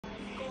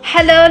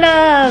Hello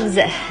loves!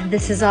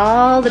 This is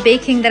all the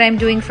baking that I'm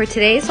doing for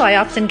today, so I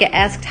often get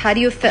asked, how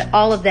do you fit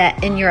all of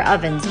that in your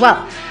ovens?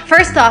 Well,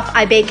 first off,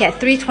 I bake at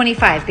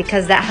 325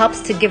 because that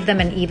helps to give them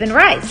an even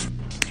rise.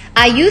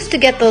 I used to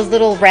get those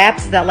little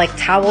wraps, that like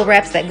towel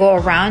wraps that go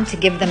around to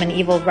give them an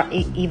evil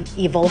rise.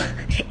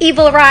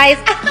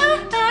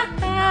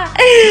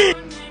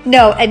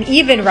 No, an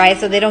even rise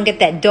so they don't get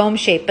that dome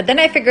shape. But then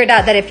I figured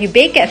out that if you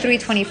bake at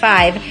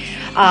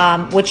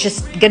 325, which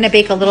is going to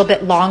bake a little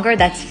bit longer,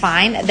 that's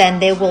fine,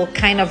 then they will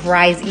kind of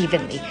rise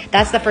evenly.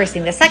 That's the first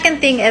thing. The second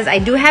thing is I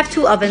do have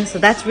two ovens, so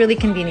that's really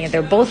convenient.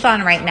 They're both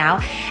on right now.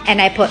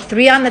 And I put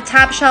 3 on the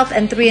top shelf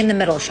and 3 in the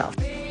middle shelf.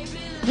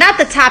 Not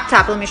the top,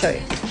 let me show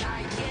you.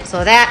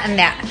 So that and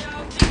that.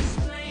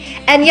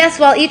 And yes,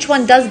 while each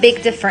one does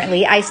bake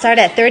differently, I start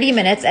at 30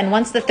 minutes, and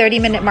once the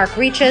 30-minute mark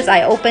reaches,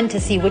 I open to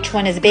see which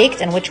one is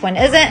baked and which one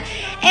isn't,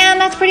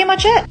 and that's pretty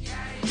much it.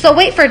 So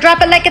wait for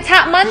Drop It Like It's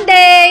Hot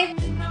Monday,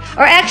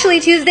 or actually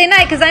Tuesday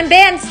night, because I'm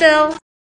banned still.